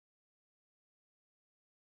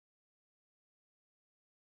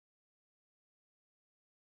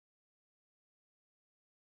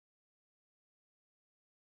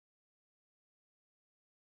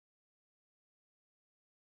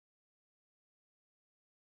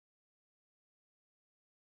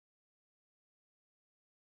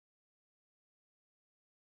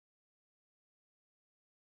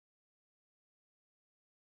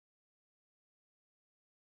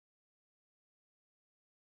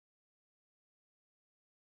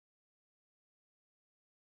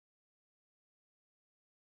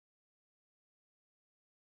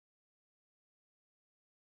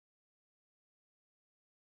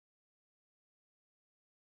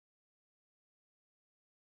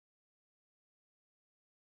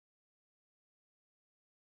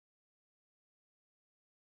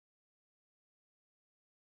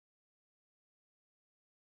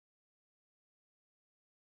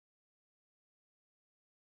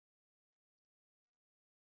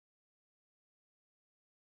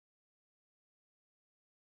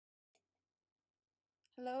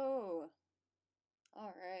Hello.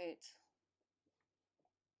 All right.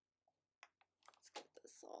 Let's get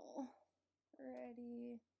this all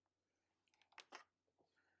ready.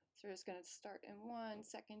 So we're just going to start in 1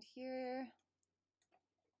 second here.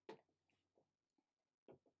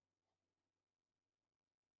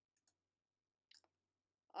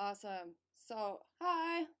 Awesome. So,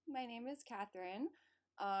 hi, my name is Catherine.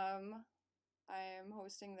 I am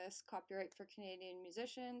hosting this Copyright for Canadian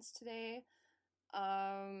Musicians today.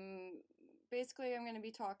 Basically, I'm going to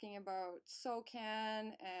be talking about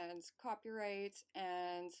SOCAN and copyright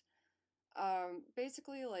and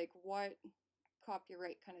basically like what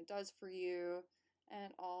copyright kind of does for you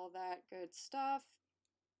and all that good stuff.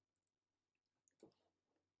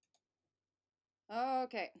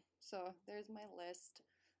 Okay, so there's my list.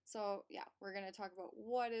 So yeah, we're going to talk about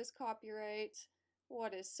what is copyright,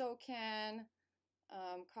 what is SOCAN,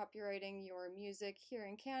 copyrighting your music here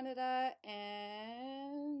in Canada,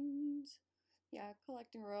 and yeah,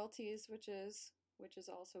 collecting royalties, which is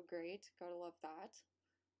also great. Gotta love that.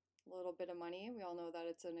 A little bit of money. We all know that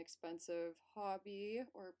it's an expensive hobby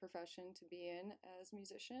or profession to be in as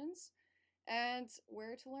musicians, and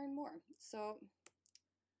where to learn more. So,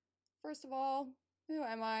 first of all, who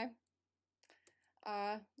am I?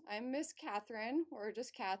 I'm Miss Catherine, or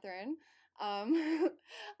just Catherine. I'm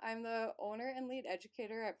the owner and lead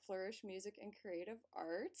educator at Flourish Music and Creative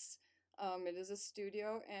Arts. It is a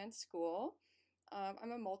studio and school.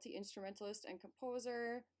 I'm a multi-instrumentalist and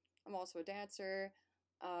composer. I'm also a dancer.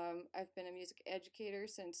 I've been a music educator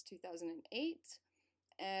since 2008.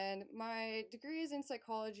 And my degree is in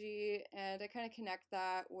psychology, and I kind of connect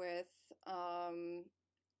that with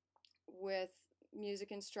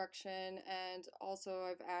music instruction, and also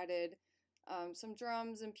I've added some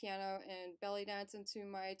drums and piano and belly dance into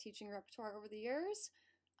my teaching repertoire over the years.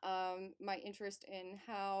 My interest in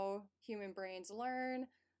how human brains learn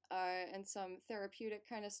and some therapeutic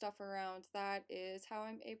kind of stuff around that is how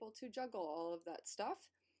I'm able to juggle all of that stuff.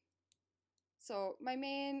 So my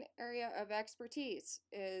main area of expertise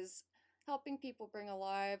is helping people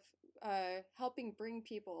helping bring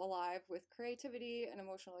people alive with creativity and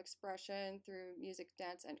emotional expression through music,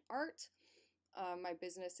 dance, and art. My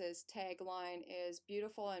business's tagline is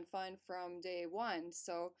beautiful and fun from day one.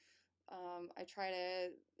 So I try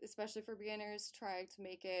to, especially for beginners, try to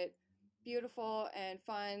make it beautiful and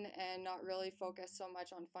fun and not really focus so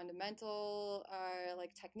much on fundamental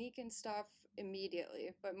like technique and stuff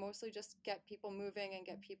immediately, but mostly just get people moving and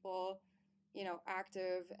get people,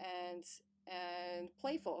 active and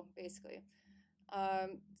playful basically.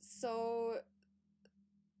 So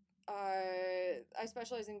I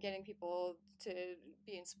specialize in getting people to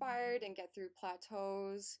be inspired and get through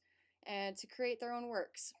plateaus and to create their own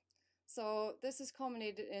works. So this has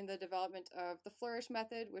culminated in the development of the Flourish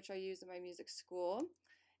method, which I use in my music school.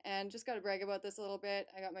 And just got to brag about this a little bit.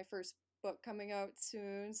 I got my first book coming out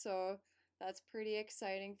soon, so that's pretty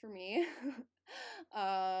exciting for me.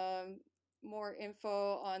 More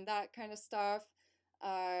info on that kind of stuff.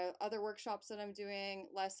 Other workshops that I'm doing,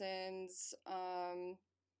 lessons,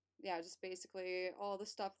 yeah, just basically all the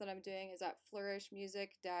stuff that I'm doing is at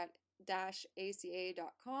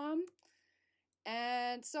flourishmusic-aca.com.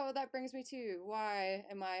 And so that brings me to why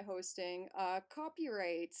am I hosting a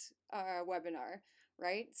copyright webinar,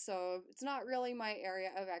 right? So it's not really my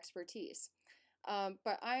area of expertise,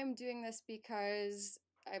 but I'm doing this because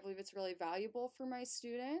I believe it's really valuable for my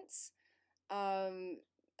students. As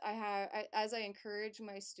I encourage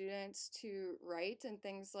my students to write and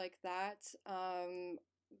things like that,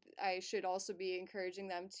 I should also be encouraging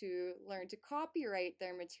them to learn to copyright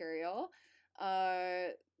their material.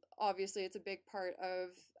 Uh, Obviously, it's a big part of,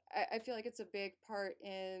 I feel like it's a big part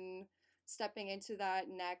in stepping into that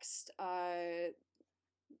next kind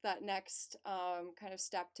of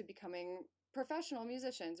step to becoming professional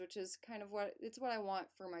musicians, which is kind of what I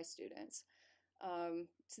want for my students, to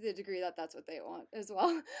the degree that that's what they want as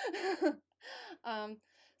well. um,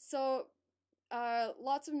 so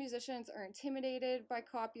lots of musicians are intimidated by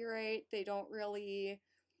copyright. They don't really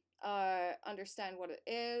understand what it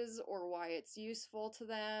is or why it's useful to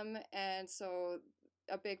them. And so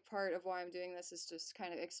a big part of why I'm doing this is just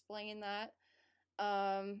kind of explain that.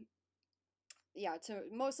 Yeah, to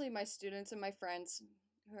mostly my students and my friends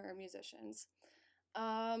who are musicians.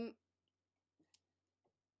 Um,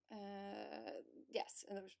 yes,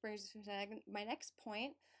 and that brings me to my next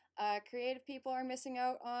point. Creative people are missing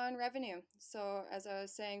out on revenue. So, as I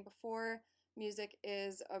was saying before, music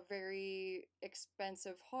is a very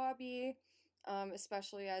expensive hobby,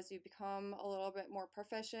 especially as you become a little bit more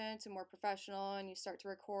proficient and more professional and you start to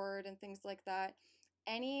record and things like that.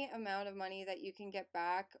 any amount of money that you can get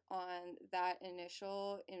back on that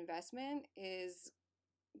initial investment is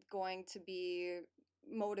going to be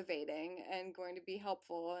motivating and going to be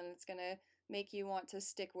helpful, and it's going to make you want to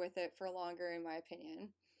stick with it for longer, in my opinion.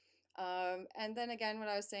 And then again, what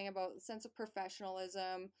I was saying about the sense of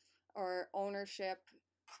professionalism or ownership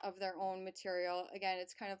of their own material, again,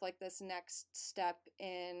 it's kind of like this next step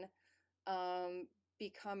in um,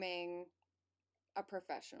 becoming a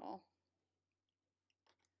professional.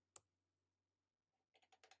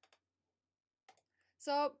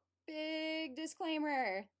 So, big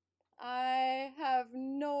disclaimer. I have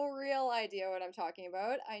no real idea what I'm talking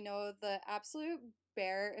about. I know the absolute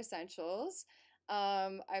bare essentials.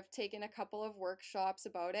 I've taken a couple of workshops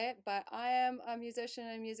about it, but I am a musician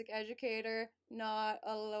and music educator, not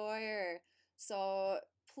a lawyer. So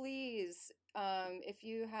please, if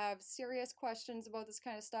you have serious questions about this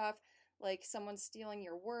kind of stuff, like someone stealing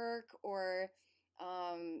your work or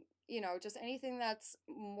just anything that's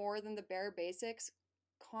more than the bare basics,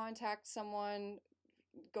 contact someone,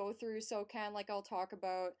 go through SOCAN like I'll talk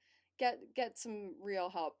about, get some real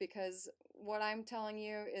help, because what I'm telling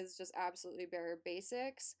you is just absolutely bare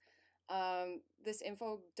basics. This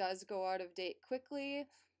info does go out of date quickly,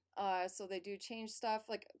 so they do change stuff.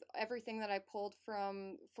 Like everything that I pulled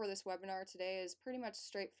from for this webinar today is pretty much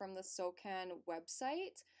straight from the SOCAN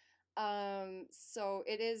website. So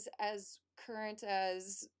it is as current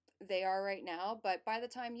as they are right now, but by the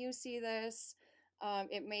time you see this,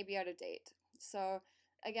 it may be out of date. So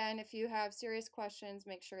again, if you have serious questions,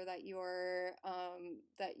 make sure that you're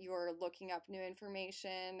looking up new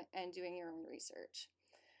information and doing your own research.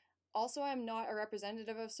 Also, I'm not a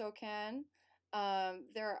representative of SOCAN.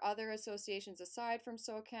 There are other associations aside from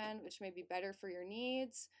SOCAN which may be better for your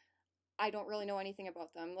needs. I don't really know anything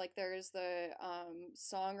about them. Like there's the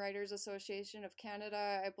Songwriters Association of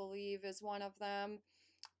Canada, I believe, is one of them.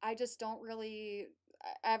 I just don't really,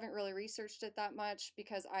 I haven't really researched it that much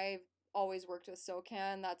because I've always worked with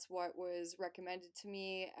SOCAN. That's what was recommended to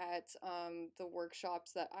me at the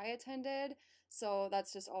workshops that I attended. So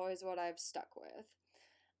that's just always what I've stuck with.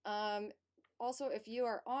 Um, Also, if you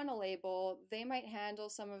are on a label, they might handle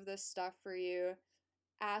some of this stuff for you.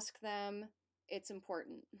 Ask them, it's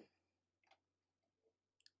important.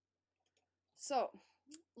 So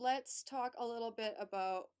let's talk a little bit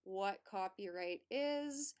about what copyright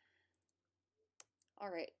is.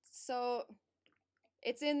 All right, so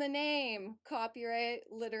it's in the name. Copyright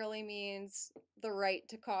literally means the right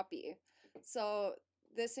to copy. So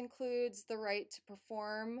this includes the right to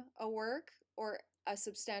perform a work or a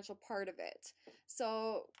substantial part of it.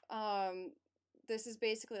 So this is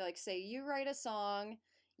basically like, say you write a song,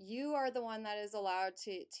 you are the one that is allowed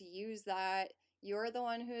to use that. You're the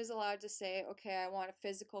one who is allowed to say, okay, I want a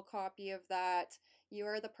physical copy of that.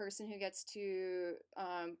 You're the person who gets to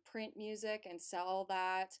print music and sell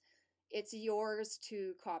that. It's yours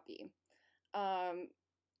to copy. Um,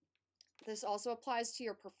 this also applies to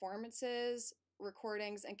your performances,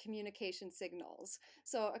 recordings, and communication signals.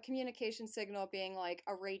 So a communication signal being like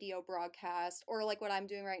a radio broadcast, or like what I'm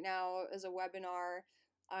doing right now as a webinar.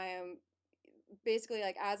 I am basically,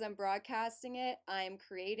 like, as I'm broadcasting it, I'm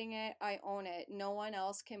creating it, I own it. No one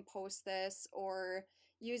else can post this or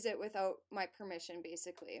use it without my permission,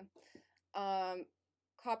 basically. Um,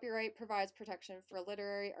 Copyright provides protection for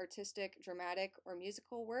literary, artistic, dramatic, or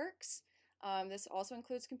musical works. This also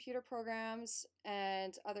includes computer programs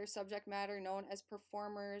and other subject matter known as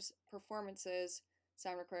performances,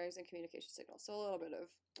 sound recordings, and communication signals. So a little bit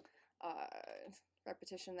of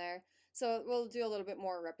repetition there. So we'll do a little bit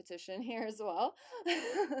more repetition here as well.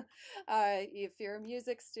 If you're a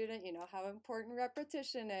music student, you know how important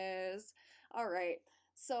repetition is. All right.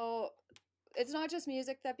 So it's not just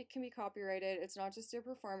music that can be copyrighted. It's not just your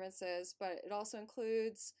performances, but it also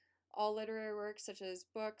includes all literary works such as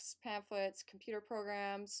books, pamphlets, computer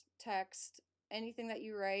programs, text, anything that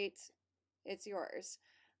you write, it's yours.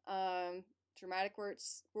 Dramatic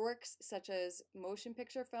works such as motion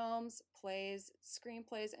picture films, plays,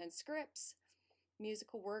 screenplays, and scripts.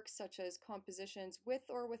 Musical works such as compositions with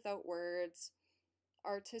or without words.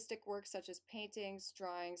 Artistic works such as paintings,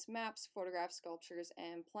 drawings, maps, photographs, sculptures,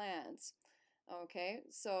 and plans. Okay,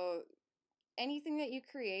 so anything that you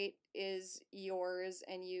create is yours,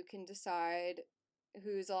 and you can decide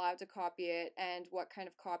who's allowed to copy it and what kind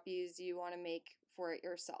of copies you want to make for it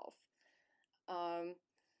yourself.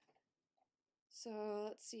 So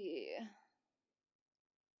let's see.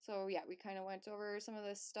 So yeah, we kind of went over some of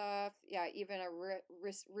this stuff. Yeah, even a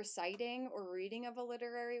reciting or reading of a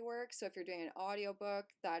literary work. So if you're doing an audiobook,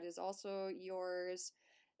 that is also yours.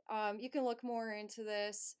 You can look more into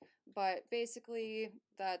this, but basically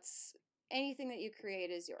that's anything that you create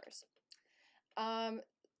is yours.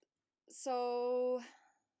 So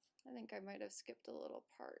I think I might have skipped a little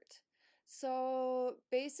part. So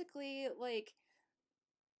basically, like,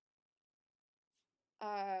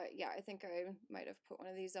 yeah, I think I might have put one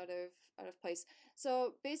of these out of place.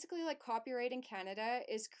 So basically, like, copyright in Canada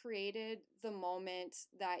is created the moment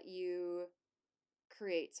that you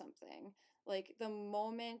create something. Like the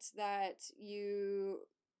moment that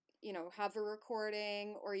you know, have a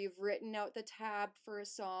recording or you've written out the tab for a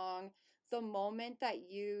song, the moment that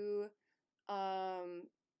um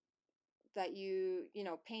you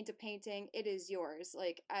know, paint a painting, it is yours.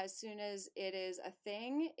 Like as soon as it is a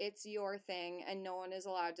thing, it's your thing and no one is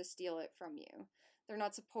allowed to steal it from you. They're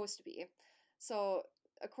not supposed to be. So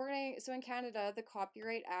so in Canada, the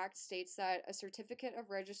Copyright Act states that a certificate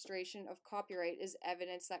of registration of copyright is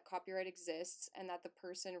evidence that copyright exists and that the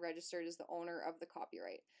person registered is the owner of the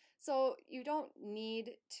copyright. So you don't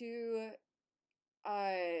need to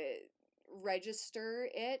uh, register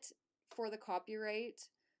it for the copyright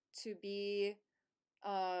to be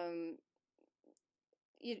um,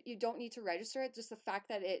 you don't need to register it. Just the fact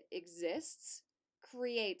that it exists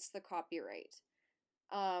creates the copyright.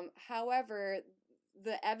 However,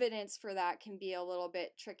 the evidence for that can be a little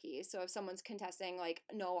bit tricky. So if someone's contesting, like,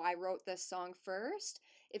 no, I wrote this song first,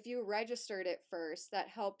 if you registered it first, that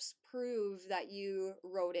helps prove that you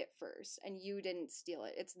wrote it first and you didn't steal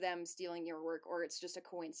it. It's them stealing your work, or it's just a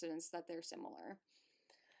coincidence that they're similar.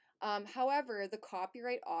 However, the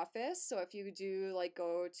Copyright Office, so if you do like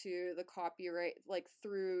go to the copyright, like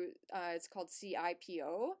through, it's called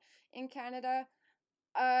CIPO in Canada.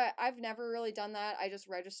 I've never really done that. I just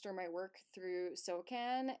register my work through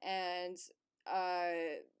SOCAN, and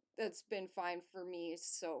that's been fine for me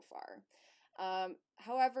so far.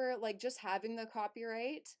 However, like just having the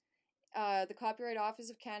Copyright Office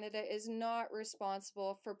of Canada is not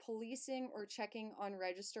responsible for policing or checking on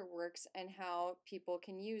registered works and how people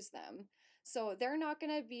can use them. So they're not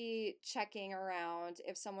going to be checking around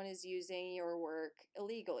if someone is using your work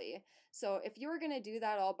illegally. So if you were going to do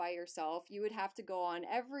that all by yourself, you would have to go on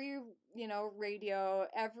every, you know, radio,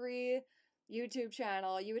 every YouTube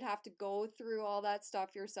channel. You would have to go through all that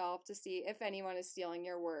stuff yourself to see if anyone is stealing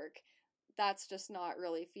your work. That's just not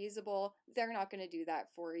really feasible. They're not going to do that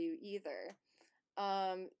for you either.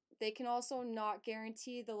 Um, they can also not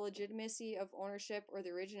guarantee the legitimacy of ownership or the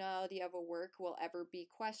originality of a work will ever be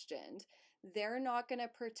questioned. They're not going to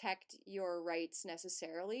protect your rights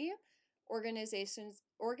necessarily. Organizations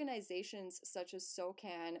such as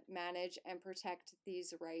SOCAN manage and protect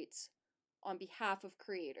these rights on behalf of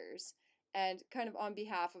creators and kind of on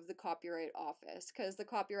behalf of the Copyright Office, because the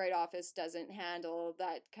Copyright Office doesn't handle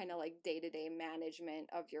that kind of like day-to-day management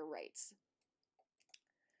of your rights.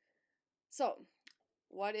 So,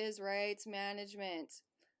 what is rights management?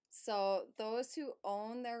 So, those who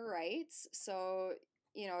own their rights, so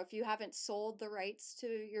you know, if you haven't sold the rights to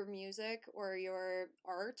your music or your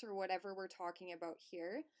art or whatever we're talking about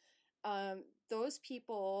here, those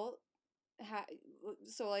people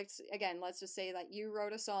so like again, let's just say that you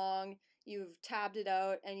wrote a song, you've tabbed it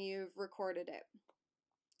out and you've recorded it.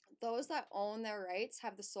 Those that own their rights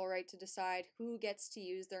have the sole right to decide who gets to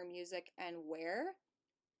use their music and where.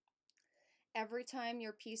 Every time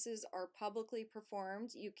your pieces are publicly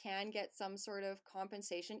performed, you can get some sort of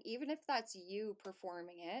compensation, even if that's you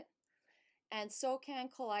performing it. And SOCAN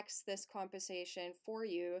collects this compensation for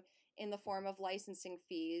you in the form of licensing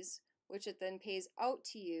fees, which it then pays out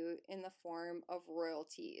to you in the form of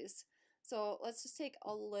royalties. So let's just take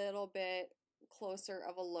a little bit closer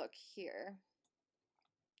of a look here.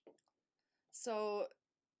 So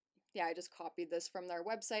yeah, I just copied this from their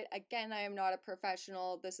website. Again, I am not a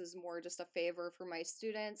professional. This is more just a favor for my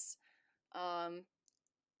students. So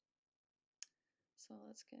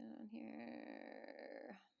let's get on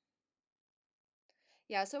here.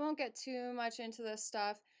 Yeah, so I won't get too much into this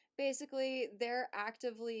stuff. Basically, they're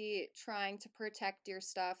actively trying to protect your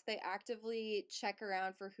stuff. They actively check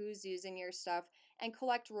around for who's using your stuff and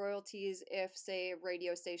collect royalties if, say,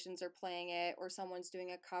 radio stations are playing it or someone's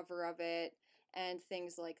doing a cover of it and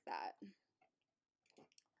things like that.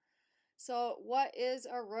 So, what is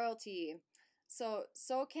a royalty? So,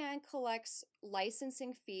 SOCAN collects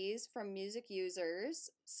licensing fees from music users,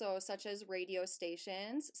 so such as radio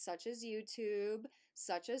stations, such as YouTube,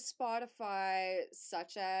 such as Spotify,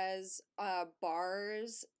 such as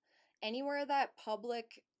bars, anywhere that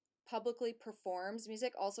publicly performs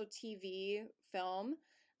music, also TV, film.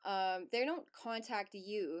 They don't contact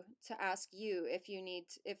you to ask you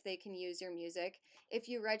if they can use your music. If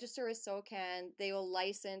you register with SOCAN, they will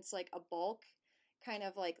license like a bulk kind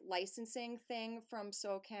of like licensing thing from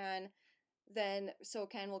SOCAN then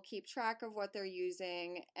SOCAN will keep track of what they're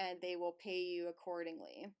using and they will pay you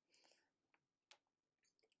accordingly.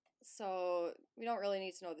 So we don't really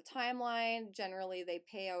need to know the timeline. Generally, they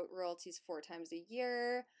pay out royalties 4 times a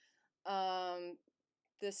year.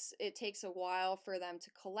 It takes a while for them to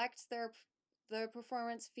collect the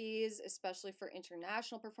performance fees, especially for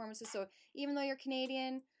international performances. So even though you're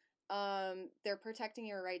Canadian, they're protecting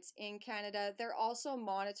your rights in Canada. They're also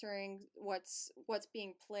monitoring what's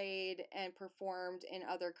being played and performed in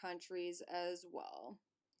other countries as well.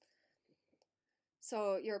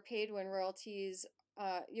 So you're paid royalties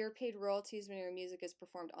when your music is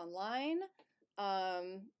performed online,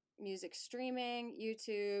 music streaming,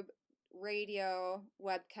 YouTube, radio,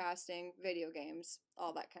 webcasting, video games,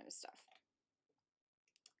 all that kind of stuff.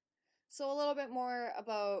 So a little bit more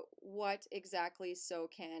about what exactly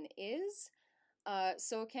SOCAN is.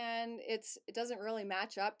 SOCAN, it doesn't really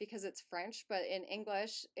match up because it's French, but in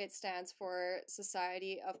English it stands for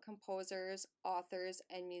Society of Composers, Authors,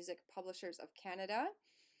 and Music Publishers of Canada.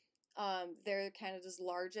 They're Canada's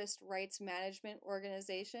largest rights management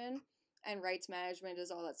organization, and rights management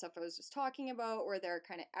is all that stuff I was just talking about, where they're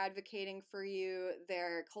kind of advocating for you,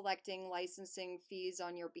 they're collecting licensing fees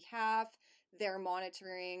on your behalf, they're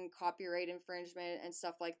monitoring copyright infringement and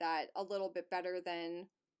stuff like that a little bit better than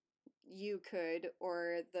you could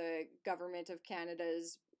or the government of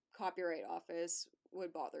Canada's Copyright Office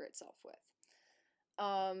would bother itself with.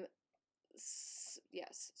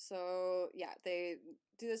 Yes, so yeah, they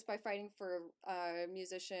do this by fighting for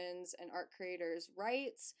musicians and art creators'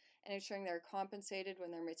 rights and ensuring they're compensated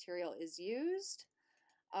when their material is used.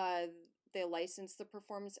 They license the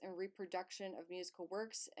performance and reproduction of musical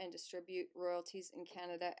works and distribute royalties in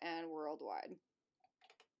Canada and worldwide.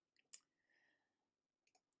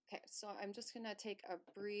 Okay, so I'm just going to take a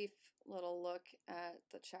brief little look at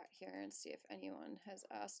the chat here and see if anyone has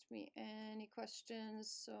asked me any questions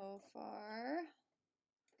so far.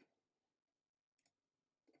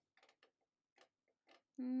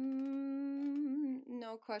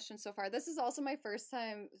 No questions so far. This is also my first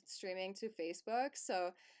time streaming to Facebook,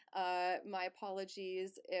 so my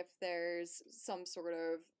apologies if there's some sort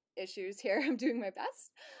of issues here. I'm doing my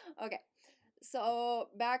best. Okay, so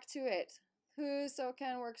back to it. Who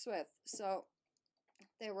SOCAN works with? So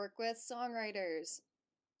they work with songwriters,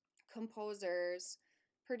 composers,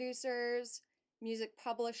 producers, music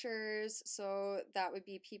publishers. So that would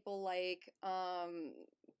be people like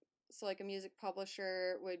so like a music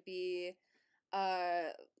publisher would be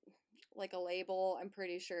like a label, I'm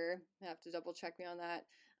pretty sure. I have to double check me on that.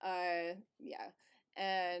 Yeah.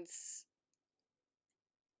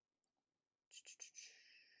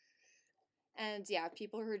 And yeah,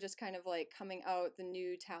 people who are just kind of like coming out, the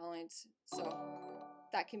new talent. So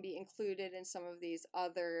that can be included in some of these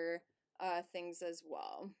other things as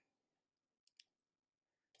well.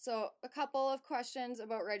 So a couple of questions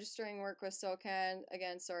about registering work with SOCAN.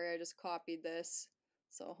 Again, sorry, I just copied this.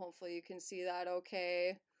 So hopefully you can see that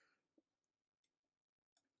okay.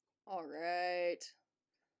 All right.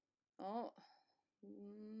 Oh,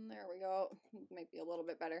 there we go. Might be a little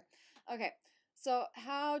bit better. Okay, so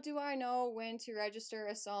how do I know when to register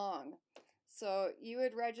a song? So you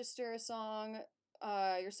would register a song,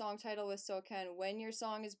 your song title with SOCAN when your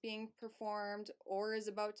song is being performed or is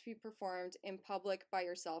about to be performed in public by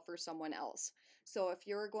yourself or someone else. So if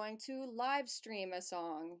you're going to live stream a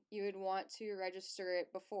song, you would want to register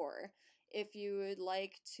it before. If you would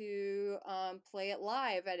like to play it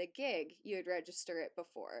live at a gig, you would register it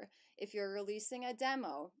before. If you're releasing a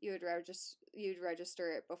demo, you'd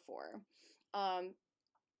register it before.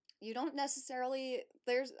 You don't necessarily,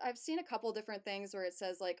 I've seen a couple different things where it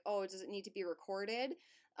says like, oh, does it need to be recorded?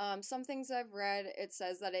 Some things I've read, it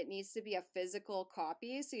says that it needs to be a physical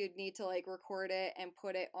copy, so you'd need to like record it and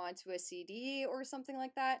put it onto a CD or something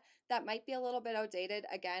like that. That might be a little bit outdated.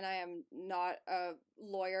 Again, I am not a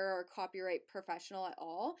lawyer or copyright professional at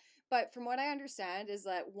all, but from what I understand is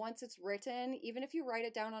that once it's written, even if you write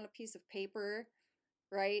it down on a piece of paper,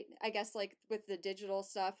 right? I guess like with the digital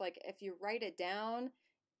stuff, like if you write it down,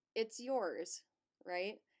 it's yours,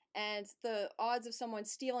 right? And the odds of someone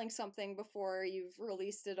stealing something before you've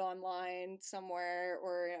released it online somewhere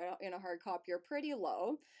or in a hard copy are pretty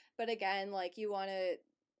low. But again, like you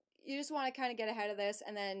just want to kind of get ahead of this,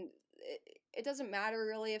 and then it doesn't matter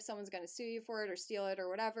really if someone's going to sue you for it or steal it or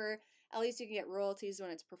whatever. At least you can get royalties when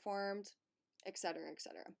it's performed, etc.,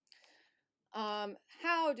 etc.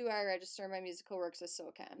 How do I register my musical works with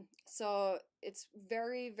SOCAN? So it's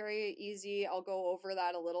very, very easy. I'll go over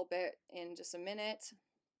that a little bit in just a minute.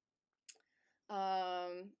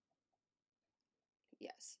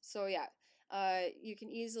 Yes, so yeah, You can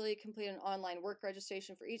easily complete an online work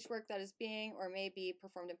registration for each work that is being or may be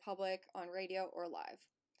performed in public, on radio, or live.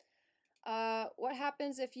 What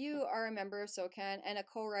happens if you are a member of SOCAN and a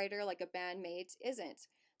co-writer, like a bandmate, isn't?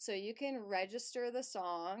 So you can register the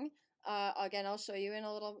song. Again, I'll show you in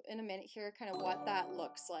a minute here, kind of what that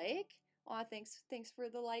looks like. Aw, thanks for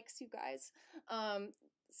the likes, you guys.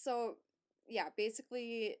 So yeah,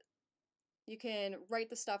 basically you can write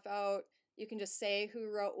the stuff out. You can just say who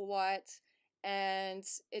wrote what, and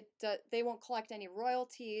they won't collect any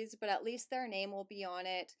royalties, but at least their name will be on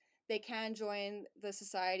it. They can join the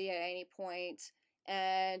society at any point,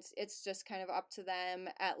 and it's just kind of up to them.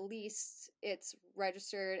 At least it's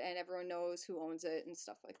registered and everyone knows who owns it and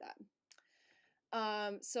stuff like that.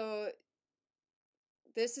 So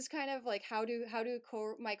this is kind of like how do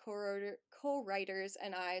my co-writers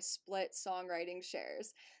and I split songwriting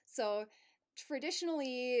shares. So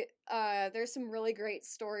traditionally, there's some really great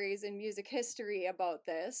stories in music history about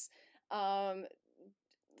this. Um,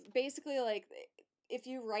 Basically, like if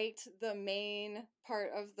you write the main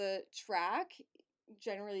part of the track,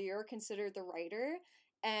 generally you're considered the writer.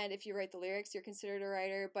 And if you write the lyrics, you're considered a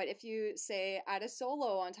writer. But if you say add a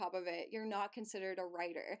solo on top of it, you're not considered a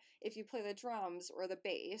writer. If you play the drums or the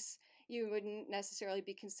bass, you wouldn't necessarily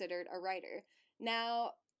be considered a writer.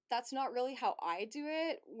 Now, that's not really how I do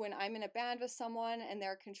it. When I'm in a band with someone and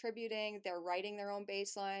they're contributing, they're writing their own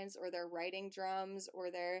bass lines, or they're writing drums,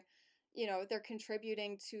 or they're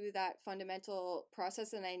contributing to that fundamental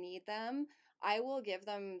process and I need them, I will give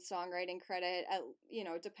them songwriting credit at,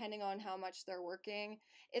 depending on how much they're working.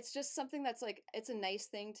 It's just something that's like, it's a nice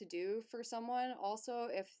thing to do for someone. Also,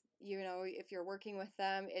 if you're working with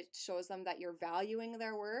them, it shows them that you're valuing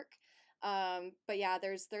their work. But yeah,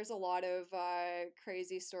 there's a lot of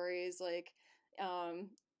crazy stories. Like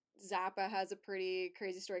Zappa has a pretty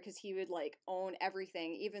crazy story because he would like own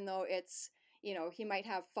everything, even though he might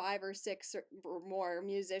have 5 or 6 or more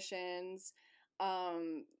musicians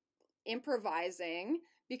improvising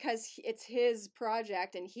because it's his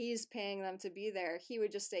project and he's paying them to be there. He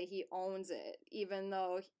would just say he owns it, even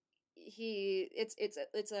though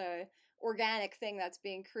it's a organic thing that's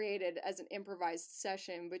being created as an improvised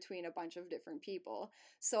session between a bunch of different people.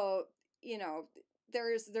 So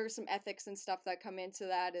there's some ethics and stuff that come into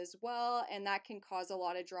that as well, and that can cause a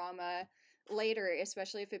lot of drama later,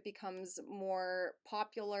 especially if it becomes more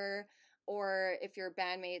popular, or if your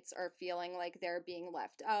bandmates are feeling like they're being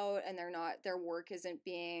left out and their work isn't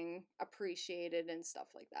being appreciated and stuff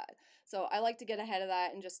like that. So I like to get ahead of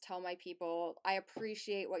that and just tell my people, I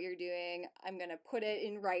appreciate what you're doing. I'm going to put it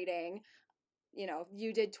in writing.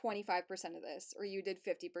 You did 25% of this, or you did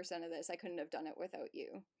 50% of this. I couldn't have done it without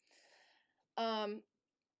you.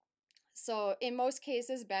 So in most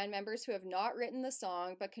cases, band members who have not written the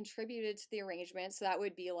song but contributed to the arrangement, so that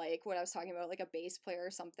would be like what I was talking about, like a bass player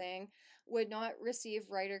or something, would not receive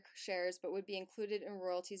writer shares but would be included in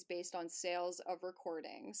royalties based on sales of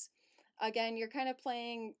recordings. Again, you're kind of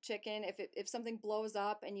playing chicken. If something blows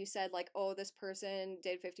up and you said like, oh, this person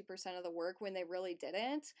did 50% of the work when they really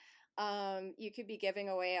didn't, you could be giving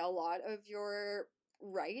away a lot of your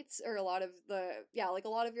rights, or a lot of like a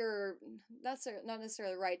lot of your, that's not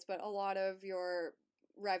necessarily rights, but a lot of your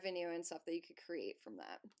revenue and stuff that you could create from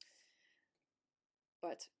that.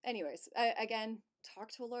 But anyways, again, talk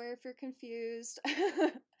to a lawyer if you're confused.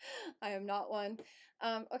 I am not one.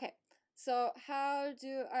 Okay, so how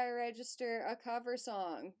do I register a cover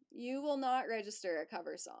song? You will not register a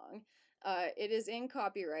cover song. It is in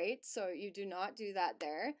copyright, so you do not do that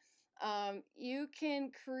there. You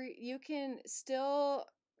can still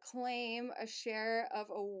claim a share of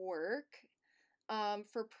a work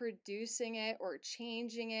for producing it or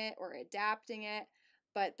changing it or adapting it,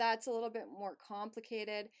 but that's a little bit more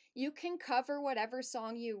complicated. You can cover whatever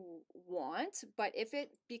song you want, but if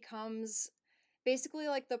it becomes basically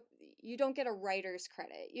like you don't get a writer's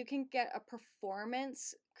credit. You can get a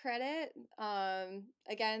performance credit.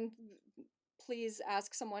 Again, please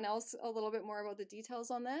ask someone else a little bit more about the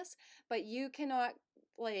details on this, but you cannot,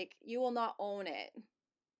 you will not own it.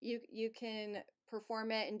 You can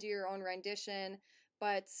perform it and do your own rendition,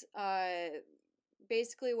 but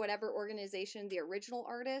basically whatever organization the original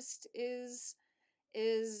artist is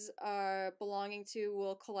belonging to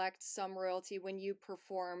will collect some royalty when you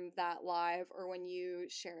perform that live or when you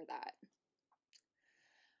share that.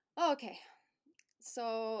 Okay,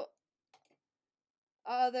 so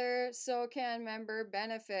other SOCAN member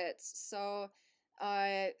benefits. So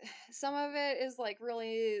some of it is like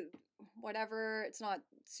really whatever. It's not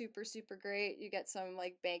super great. You get some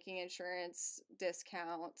like banking insurance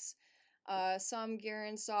discounts, some gear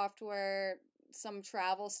and software. some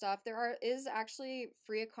travel stuff, is actually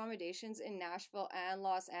free accommodations in Nashville and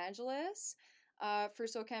Los Angeles for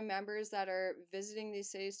SOCAN members that are visiting these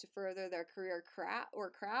cities to further their career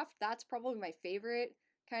craft. That's probably my favorite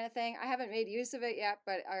kind of thing. I haven't made use of it yet,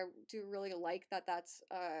 but I do really like that that's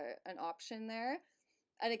an option there.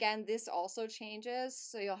 And again, this also changes,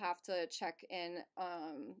 so you'll have to check in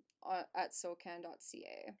at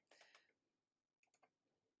socan.ca.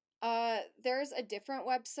 There's a different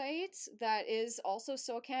website that is also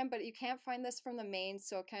SOCAN, but you can't find this from the main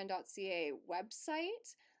socan.ca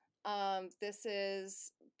website. This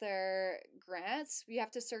is their grants. You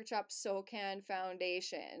have to search up SOCAN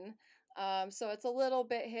Foundation. So it's a little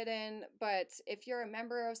bit hidden, but if you're a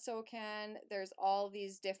member of SOCAN, there's all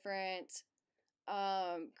these different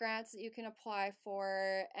grants that you can apply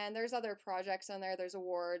for, and there's other projects on there. There's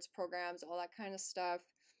awards, programs, all that kind of stuff.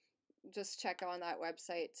 Just check on that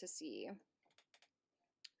website to see.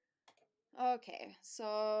 Okay,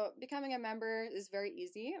 so becoming a member is very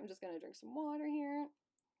easy. I'm just going to drink some water here.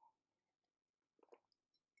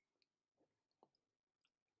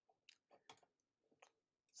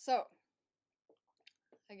 So,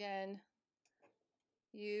 again,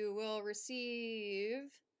 you will receive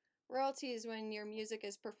royalties when your music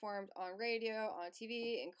is performed on radio, on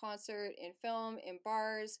TV, in concert, in film, in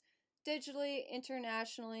bars, digitally,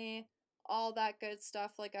 internationally, all that good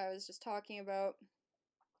stuff like I was just talking about.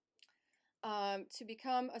 To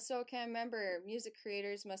become a SOCAN member, music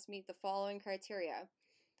creators must meet the following criteria.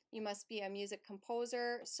 You must be a music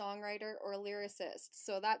composer, songwriter, or lyricist.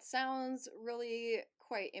 So that sounds really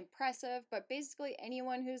quite impressive, but basically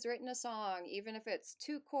anyone who's written a song, even if it's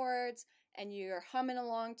 2 chords and you're humming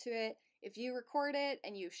along to it, if you record it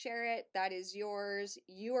and you share it, that is yours.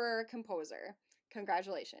 You are a composer.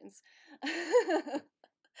 Congratulations. It's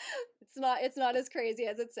not as crazy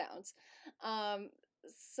as it sounds.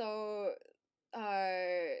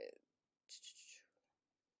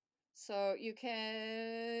 So you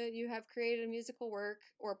have created a musical work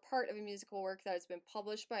or part of a musical work that has been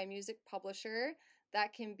published by a music publisher.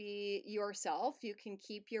 That can be yourself. You can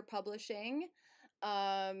keep your publishing,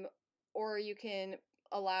 or you can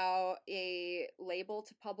allow a label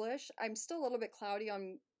to publish. I'm still a little bit cloudy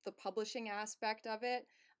on the publishing aspect of it.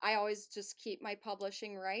 I always just keep my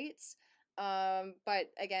publishing rights.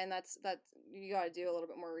 But again, that's you got to do a little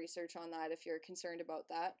bit more research on that if you're concerned about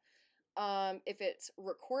that. If it's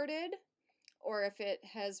recorded, or if it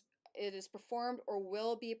is performed or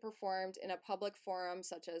will be performed in a public forum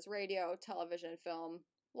such as radio, television, film,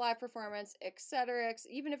 live performance, etc.,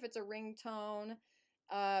 even if it's a ringtone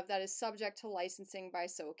that is subject to licensing by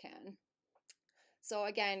SOCAN. So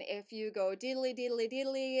again, if you go deedly deedly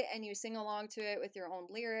deedly and you sing along to it with your own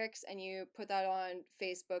lyrics and you put that on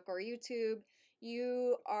Facebook or YouTube,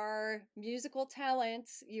 you are musical talent,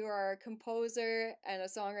 you are a composer and a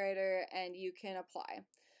songwriter, and you can apply.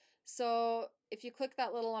 So if you click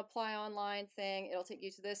that little apply online thing, it'll take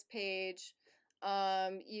you to this page.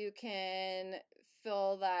 You can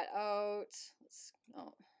fill that out. Let's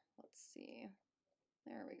see.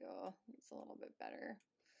 There we go. It's a little bit better.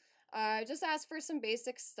 Just ask for some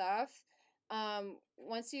basic stuff.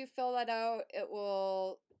 Once you fill that out, it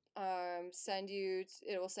will send you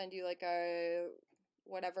like a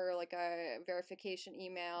verification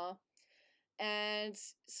email. And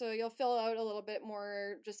so you'll fill out a little bit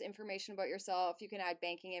more just information about yourself. You can add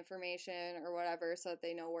banking information or whatever so that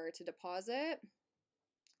they know where to deposit.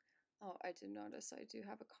 Oh, I did notice I do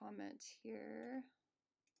have a comment here.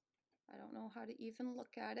 I don't know how to even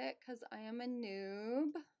look at it because I am a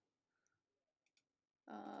noob.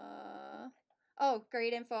 Oh,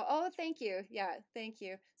 great info. Oh, thank you. Yeah, thank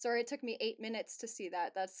you. Sorry, it took me 8 minutes to see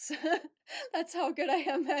that. That's that's how good I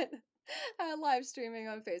am at live streaming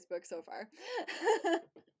on Facebook so far.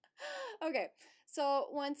 Okay, so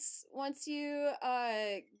once you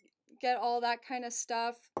get all that kind of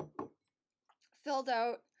stuff filled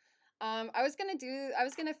out, I was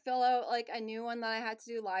gonna fill out like a new one that I had to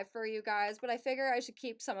do live for you guys, but I figure I should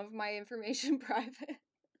keep some of my information private.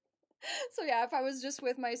 So yeah, if I was just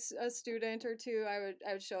with a student or two,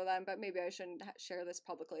 I would show them, but maybe I shouldn't share this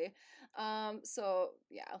publicly. So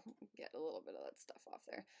yeah, get a little bit of that stuff off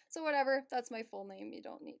there. So whatever, that's my full name. You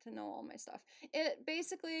don't need to know all my stuff. It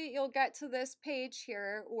basically, you'll get to this page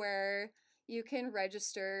here where you can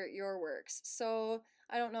register your works. So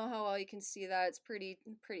I don't know how well you can see that. It's pretty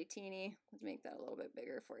teeny. Let's make that a little bit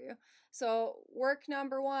bigger for you. So work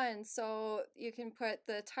number 1. So you can put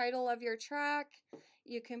the title of your track.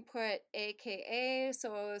 You can put AKA,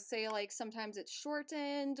 so say like sometimes it's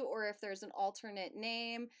shortened, or if there's an alternate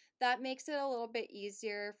name, that makes it a little bit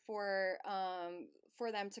easier for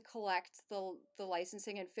for them to collect the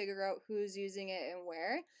licensing and figure out who's using it and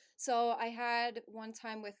where. So I had one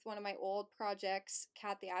time with one of my old projects,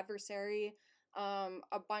 Cat the Adversary, I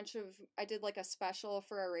did like a special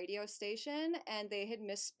for a radio station, and they had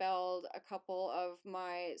misspelled a couple of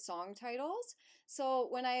my song titles. So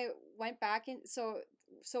when I went back in,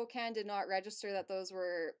 SOCAN did not register that those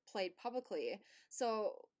were played publicly.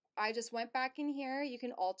 So I just went back in here. You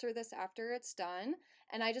can alter this after it's done.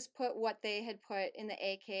 And I just put what they had put in the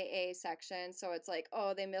AKA section. So it's like,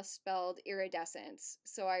 oh, they misspelled iridescence.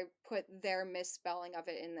 So I put their misspelling of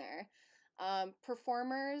it in there.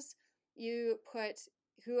 Performers, you put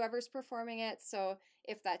whoever's performing it. So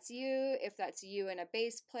if that's you and a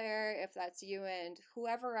bass player, if that's you and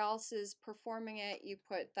whoever else is performing it, you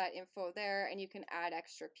put that info there, and you can add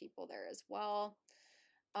extra people there as well.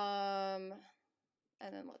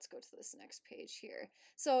 And then let's go to this next page here.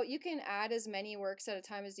 So you can add as many works at a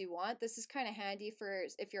time as you want. This is kind of handy for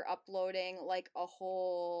if you're uploading like a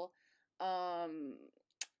whole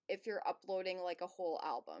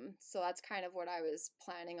album. So that's kind of what I was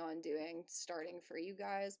planning on doing starting for you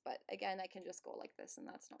guys, but again, I can just go like this and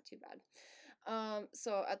that's not too bad.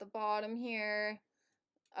 So at the bottom here,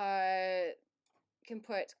 can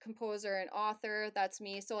put composer and author. That's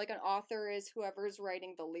me. So like an author is whoever's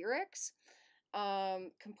writing the lyrics.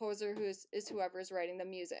 Composer is whoever's writing the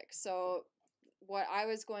music. So what I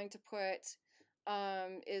was going to put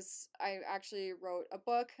is I actually wrote a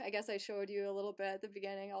book. I guess I showed you a little bit at the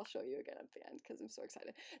beginning. I'll show you again at the end because I'm so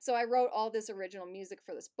excited. So I wrote all this original music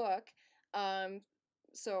for this book.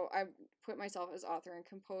 So I put myself as author and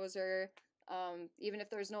composer. Even if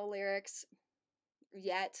there's no lyrics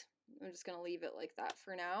yet, I'm just going to leave it like that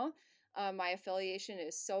for now. My affiliation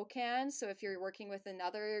is SOCAN. So if you're working with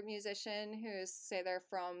another musician who's, say, they're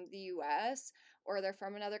from the US or they're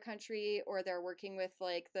from another country, or they're working with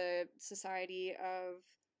like the Society of,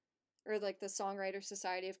 or like the Songwriter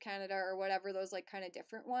Society of Canada, or whatever those like kind of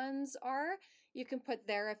different ones are, you can put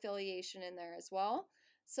their affiliation in there as well.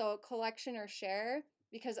 So collection or share,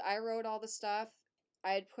 because I wrote all the stuff,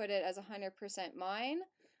 I'd put it as 100% mine.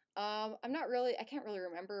 I can't really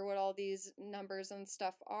remember what all these numbers and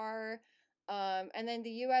stuff are. And then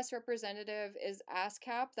the US representative is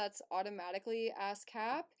ASCAP. That's automatically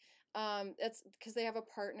ASCAP. That's because they have a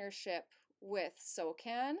partnership with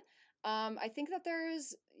SOCAN. I think that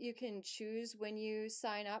you can choose when you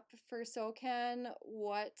sign up for SOCAN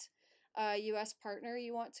what US partner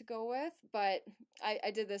you want to go with, but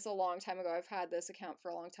I did this a long time ago. I've had this account for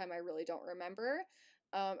a long time. I really don't remember.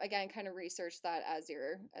 Again, kind of research that as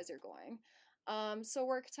you're going. So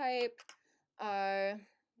work type,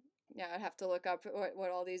 yeah, I'd have to look up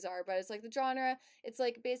what all these are, but it's like the genre. It's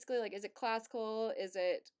like basically like, is it classical? Is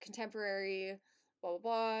it contemporary? Blah,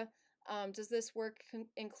 blah, blah. Does this work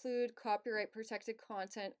include copyright protected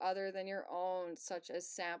content other than your own, such as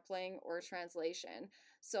sampling or translation?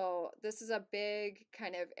 So this is a big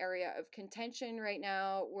kind of area of contention right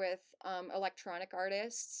now with electronic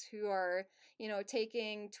artists who are,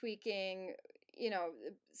 taking, tweaking,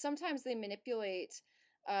 sometimes they manipulate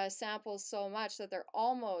samples so much that they're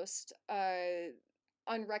almost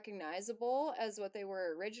unrecognizable as what they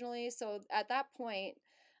were originally. So at that point,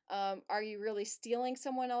 are you really stealing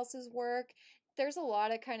someone else's work? There's a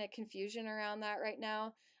lot of kind of confusion around that right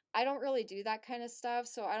now. I don't really do that kind of stuff,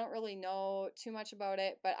 so I don't really know too much about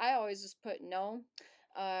it, but I always just put no,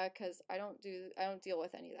 because I don't deal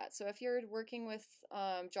with any of that. So if you're working with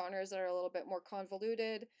genres that are a little bit more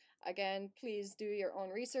convoluted, again, please do your own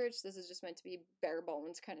research. This is just meant to be bare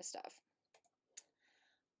bones kind of stuff.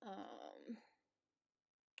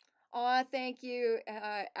 Thank you,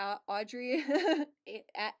 Audrey.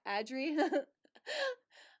 Adri.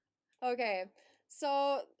 Okay,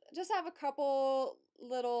 so just have a couple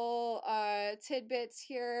little tidbits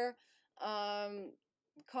here.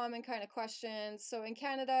 Common kind of questions. So in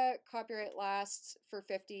Canada, copyright lasts for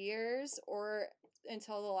 50 years or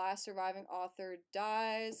until the last surviving author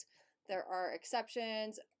dies. There are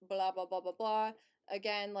exceptions, blah, blah, blah, blah, blah.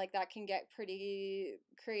 Again, like that can get pretty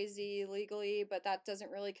crazy legally, but that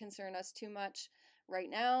doesn't really concern us too much right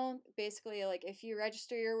now. Basically, like if you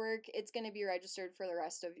register your work, it's going to be registered for the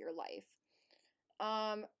rest of your life.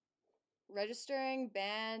 Registering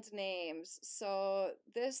band names. So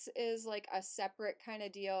this is like a separate kind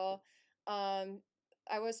of deal.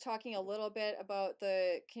 I was talking a little bit about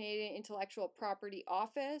the Canadian Intellectual Property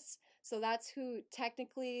Office. So that's who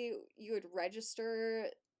technically you would register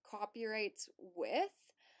copyrights with.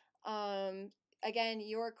 Again,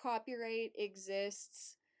 your copyright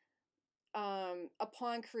exists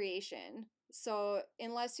upon creation. So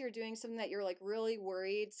unless you're doing something that you're like really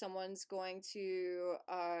worried someone's going to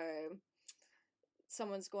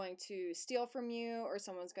someone's going to steal from you, or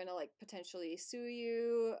someone's going to like potentially sue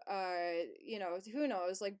you. You know, who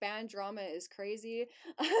knows? Like band drama is crazy.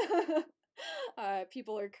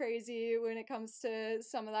 People are crazy when it comes to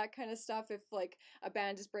some of that kind of stuff. If like a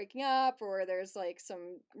band is breaking up or there's like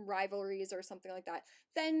some rivalries or something like that,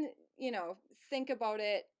 then, you know, think about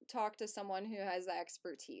it, talk to someone who has the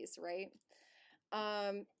expertise, right?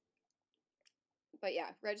 Um, but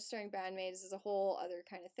yeah, registering bandmates is a whole other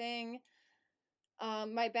kind of thing.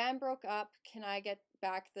 My band broke up. Can I get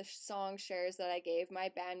back the song shares that I gave my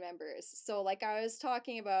band members? So, like I was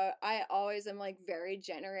talking about, I always am like very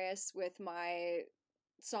generous with my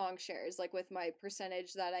song shares, like with my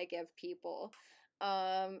percentage that I give people.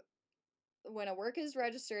 Um, when a work is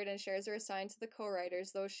registered and shares are assigned to the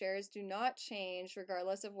co-writers, those shares do not change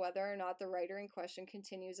regardless of whether or not the writer in question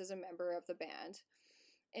continues as a member of the band.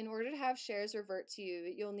 In order to have shares revert to you,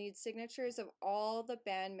 you'll need signatures of all the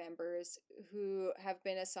band members who have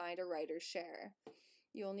been assigned a writer's share.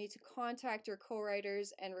 You'll need to contact your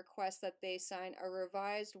co-writers and request that they sign a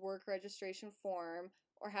revised work registration form,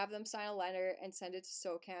 or have them sign a letter and send it to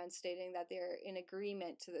SOCAN stating that they're in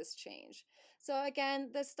agreement to this change. So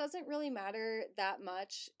again, this doesn't really matter that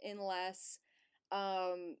much unless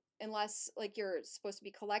like you're supposed to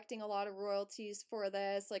be collecting a lot of royalties for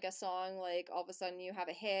this, like a song, like all of a sudden you have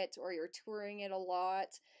a hit or you're touring it a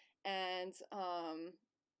lot, and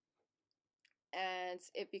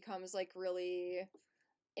it becomes like really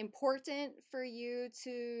important for you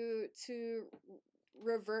to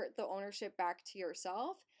revert the ownership back to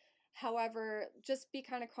yourself. However, just be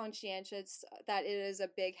kind of conscientious that it is a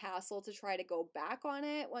big hassle to try to go back on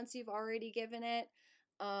it once you've already given it.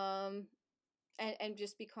 Um, and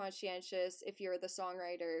just be conscientious if you're the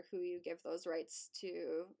songwriter who you give those rights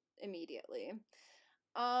to immediately.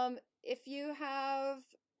 If you have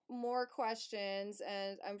more questions,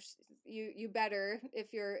 and you better,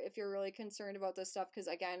 if you're really concerned about this stuff, because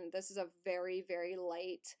again, this is a very, very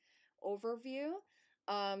light overview.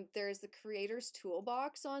 There's the creator's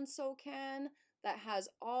toolbox on SOCAN that has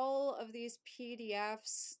all of these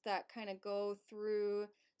PDFs that kind of go through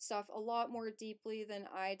stuff a lot more deeply than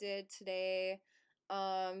I did today.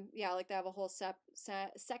 Yeah, like they have a whole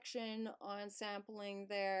section on sampling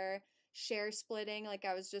there, share splitting, like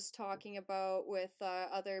I was just talking about with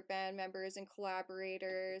other band members and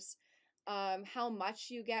collaborators, how much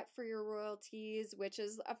you get for your royalties, which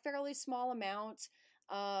is a fairly small amount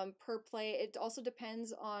per play. It also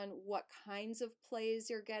depends on what kinds of plays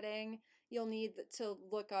you're getting. You'll need to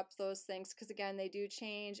look up those things because again, they do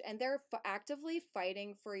change, and they're actively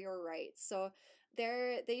fighting for your rights. So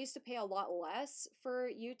they used to pay a lot less for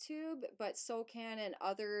YouTube, but SOCAN and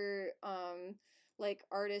other like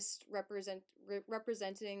artist representing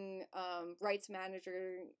rights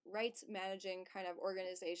managing kind of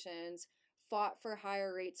organizations fought for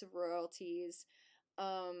higher rates of royalties.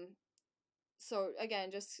 Um, so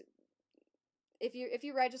again, just if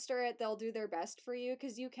you register it, they'll do their best for you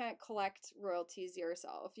because you can't collect royalties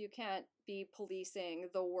yourself. You can't be policing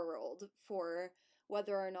the world for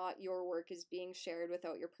whether or not your work is being shared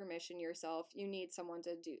without your permission yourself. You need someone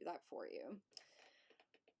to do that for you.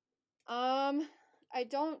 I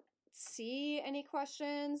don't see any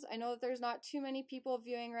questions. I know that there's not too many people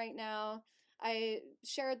viewing right now. I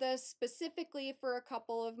shared this specifically for a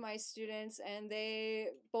couple of my students and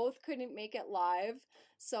they both couldn't make it live.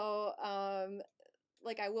 So,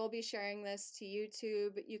 like I will be sharing this to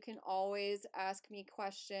YouTube. You can always ask me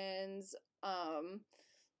questions on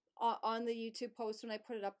the YouTube post when I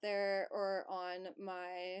put it up there, or on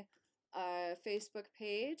my Facebook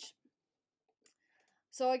page.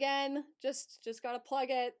 So again, just gotta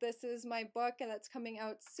plug it. This is my book and that's coming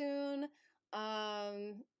out soon.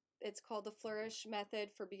 It's called The Flourish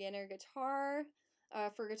Method for Beginner Guitar.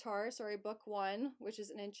 For guitar, sorry, book 1, which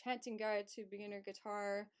is an enchanting guide to beginner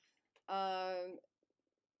guitar.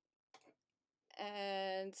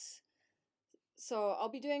 And so I'll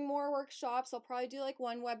be doing more workshops. I'll probably do like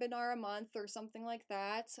one webinar a month or something like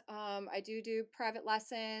that. I do private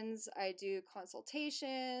lessons. I do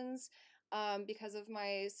consultations. Because of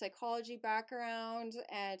my psychology background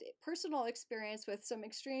and personal experience with some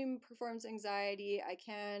extreme performance anxiety, I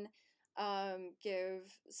can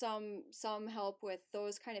give some help with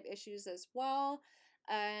those kind of issues as well.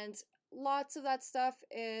 And lots of that stuff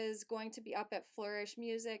is going to be up at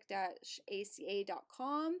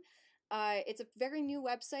flourishmusic-aca.com. It's a very new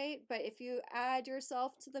website, but if you add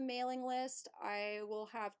yourself to the mailing list, I will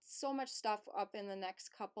have so much stuff up in the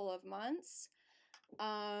next couple of months.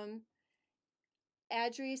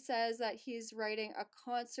 Adri says that he's writing a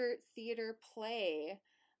concert theater play.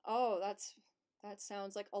 Oh, that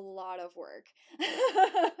sounds like a lot of work.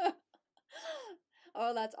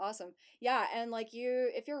 Oh, that's awesome. Yeah, and like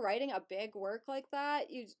if you're writing a big work like that,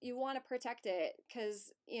 you want to protect it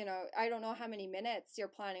because, I don't know how many minutes you're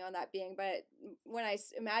planning on that being, but when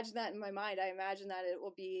imagine that in my mind, I imagine that it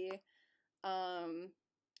will be um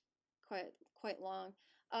quite long.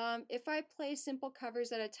 If I play simple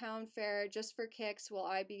covers at a town fair just for kicks, will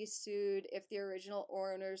I be sued if the original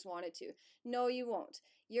owners wanted to? No, you won't.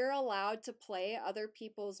 You're allowed to play other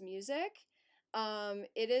people's music.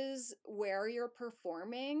 It is where you're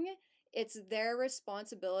performing. It's their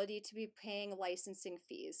responsibility to be paying licensing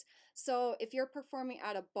fees. So if you're performing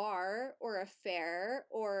at a bar or a fair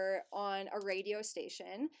or on a radio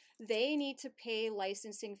station, they need to pay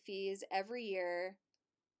licensing fees every year.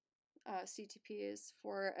 CTP is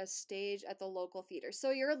for a stage at the local theater.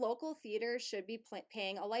 So your local theater should be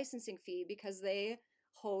paying a licensing fee because they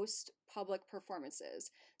host public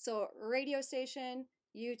performances. So radio station,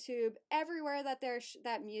 YouTube, everywhere that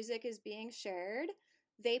that music is being shared,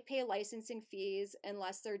 they pay licensing fees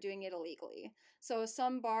unless they're doing it illegally. So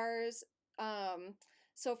some bars, um,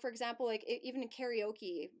 so for example, like even a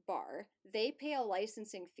karaoke bar, they pay a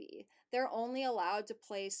licensing fee. They're only allowed to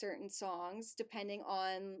play certain songs depending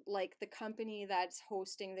on like the company that's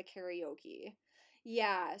hosting the karaoke.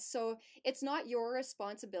 Yeah, so it's not your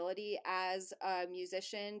responsibility as a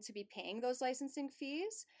musician to be paying those licensing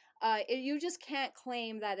fees. You just can't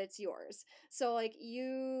claim that it's yours. So, like,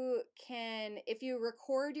 you can, if you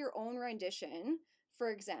record your own rendition,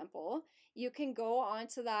 for example, you can go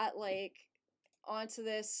onto that, like, onto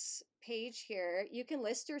this page here. You can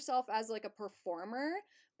list yourself as like a performer,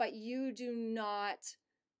 but you do not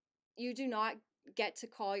get to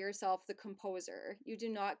call yourself the composer. You do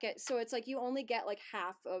not get, so it's like you only get like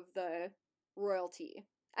half of the royalty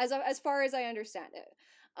as far as I understand it.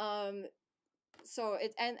 So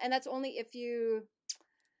it and that's only if you,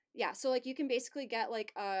 yeah, so like you can basically get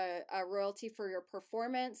like a royalty for your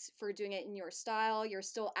performance, for doing it in your style. You're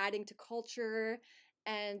still adding to culture.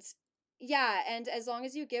 And yeah, and as long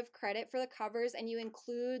as you give credit for the covers and you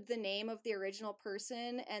include the name of the original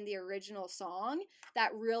person and the original song,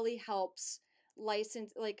 that really helps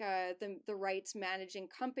license, like, the rights managing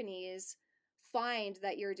companies find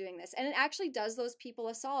that you're doing this. And it actually does those people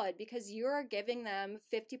a solid because you're giving them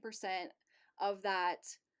 50% of that.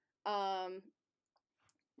 um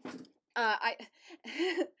I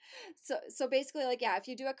so basically, like, yeah, if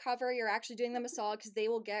you do a cover, you're actually doing them a solid because they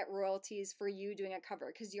will get royalties for you doing a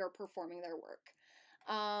cover because you're performing their work.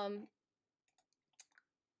 um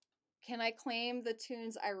can I claim the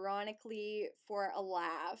tunes ironically for a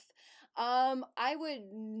laugh? I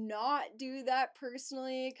would not do that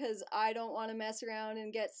personally because I don't want to mess around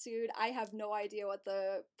and get sued. I have no idea what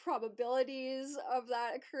the probabilities of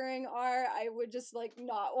that occurring are. I would just like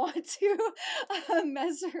not want to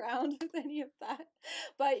mess around with any of that.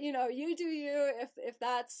 But you do you if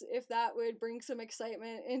that would bring some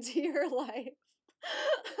excitement into your life.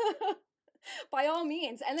 By all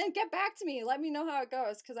means, and then get back to me, let me know how it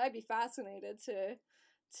goes because I'd be fascinated to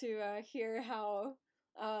hear how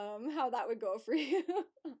that would go for you.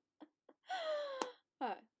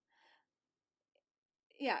 uh,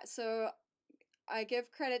 yeah, so I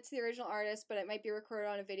give credit to the original artist, but it might be recorded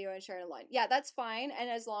on a video and shared online. Yeah, that's fine. And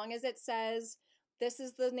as long as it says this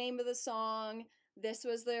is the name of the song, this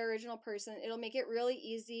was the original person, it'll make it really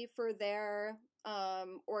easy for their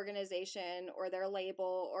organization or their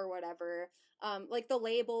label or whatever. Like the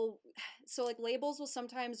label, so like labels will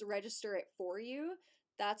sometimes register it for you.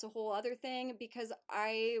 That's a whole other thing because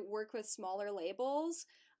I work with smaller labels.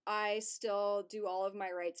 I still do all of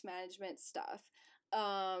my rights management stuff.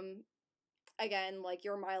 Um, Again, like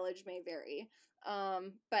your mileage may vary.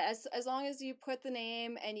 But as long as you put the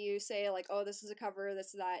name and you say like, oh, this is a cover,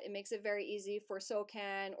 this is that, it makes it very easy for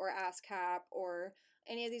SOCAN or ASCAP or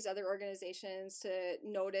any of these other organizations to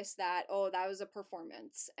notice that, oh, that was a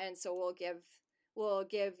performance, and so we'll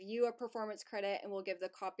give you a performance credit and we'll give the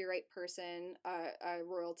copyright person a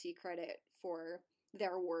royalty credit for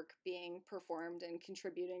their work being performed and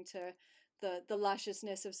contributing to the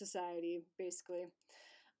lusciousness of society, basically.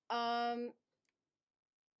 um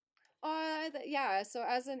yeah, so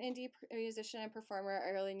as an indie musician and performer, I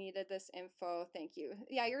really needed this info. Thank you.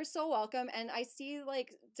 Yeah, you're so welcome. And I see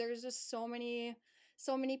like there's just so many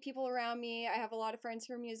people around me. I have a lot of friends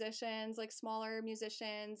who are musicians, like smaller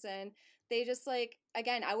musicians, and they just like,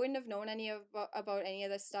 again, I wouldn't have known about any of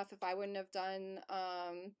this stuff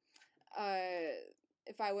uh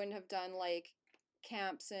if I wouldn't have done like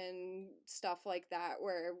camps and stuff like that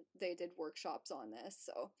where they did workshops on this.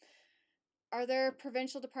 So Are there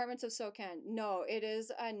provincial departments of SOCAN? No, it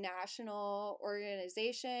is a national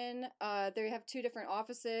organization. They have two different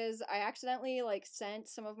offices. I accidentally like sent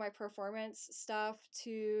some of my performance stuff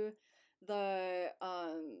the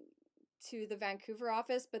to the Vancouver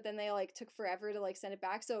office, but then they like took forever to like send it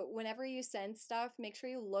back. So whenever you send stuff, make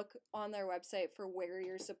sure you look on their website for where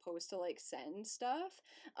you're supposed to like send stuff.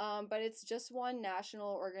 But it's just one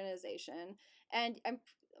national organization, and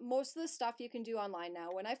most of the stuff you can do online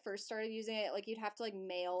now. When I first started using it, like you'd have to like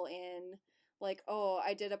mail in like, oh,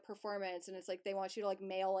 I did a performance, and it's like they want you to like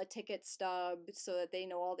mail a ticket stub so that they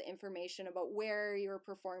know all the information about where you're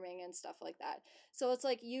performing and stuff like that. So it's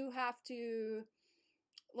like you have to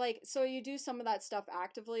like, so you do some of that stuff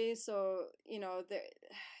actively, so you know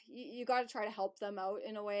you got to try to help them out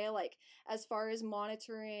in a way, like as far as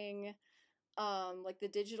monitoring like the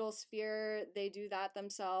digital sphere, they do that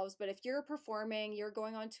themselves. But if you're performing, you're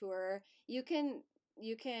going on tour, you can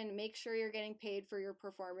make sure you're getting paid for your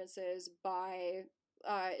performances by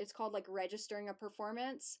it's called like registering a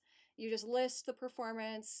performance. You just list the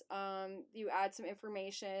performance, you add some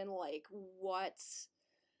information like what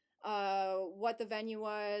the venue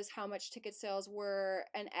was, how much ticket sales were,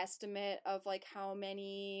 an estimate of like how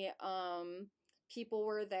many people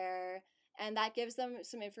were there, and that gives them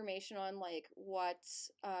some information on like what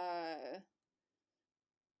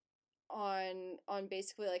on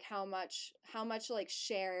basically like how much like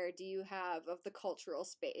share do you have of the cultural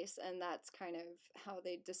space, and that's kind of how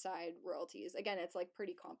they decide royalties. Again, it's like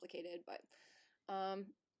pretty complicated, but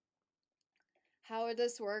how would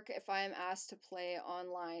this work if I am asked to play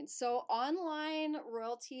online? So online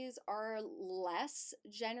royalties are less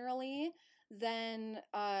generally than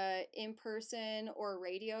in person or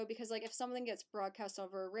radio, because like if something gets broadcast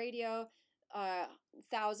over radio, uh,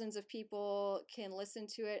 thousands of people can listen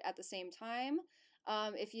to it at the same time.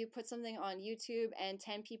 If you put something on YouTube and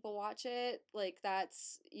 10 people watch it, like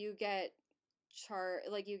that's you get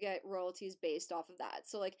you get royalties based off of that.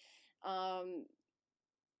 So like um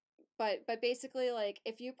but basically like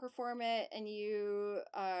if you perform it and you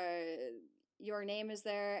your name is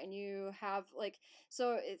there and you have like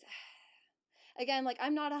so it's again like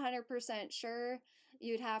I'm not 100% sure.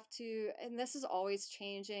 You'd have to, and this is always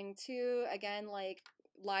changing too. Again, like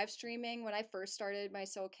live streaming, when I first started my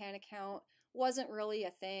SOCAN account, wasn't really a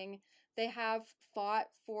thing. They have fought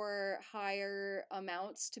for higher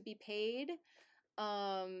amounts to be paid,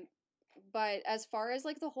 um but as far as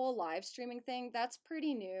like the whole live streaming thing, that's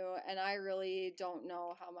pretty new, and I really don't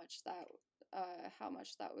know how much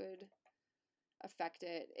that would affect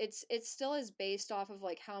it. It still is based off of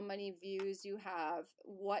like how many views you have,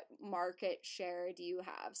 what market share do you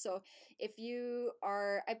have. So if you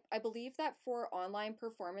are I believe that for online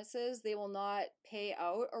performances, they will not pay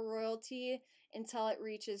out a royalty until it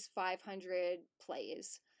reaches 500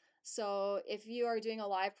 plays. So if you are doing a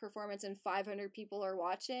live performance and 500 people are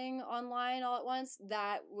watching online all at once,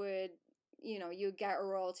 that would, you get a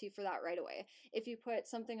royalty for that right away. If you put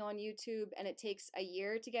something on YouTube and it takes a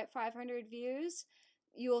year to get 500 views,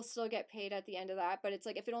 you will still get paid at the end of that. But it's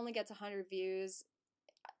like if it only gets 100 views,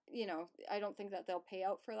 I don't think that they'll pay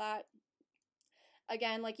out for that.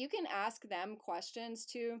 Again, like you can ask them questions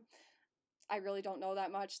too. I really don't know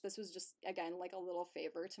that much. This was just, again, like a little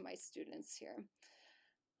favor to my students here.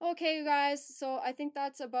 Okay, you guys, so I think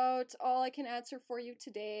that's about all I can answer for you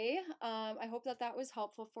today. I hope that that was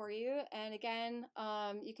helpful for you. And again,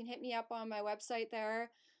 you can hit me up on my website there,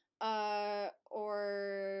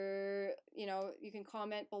 or, you can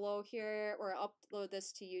comment below here, or upload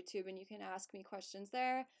this to YouTube and you can ask me questions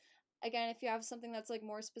there. Again, if you have something that's like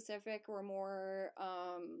more specific or more,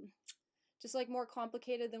 just like more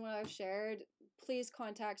complicated than what I've shared, please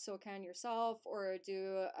contact SOCAN yourself, or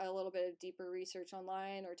do a little bit of deeper research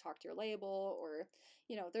online, or talk to your label, or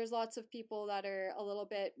there's lots of people that are a little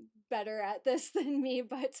bit better at this than me,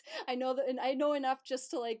 but I know that, and I know enough just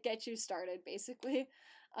to like get you started basically.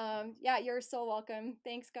 Yeah, you're so welcome.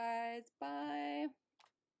 Thanks guys. Bye.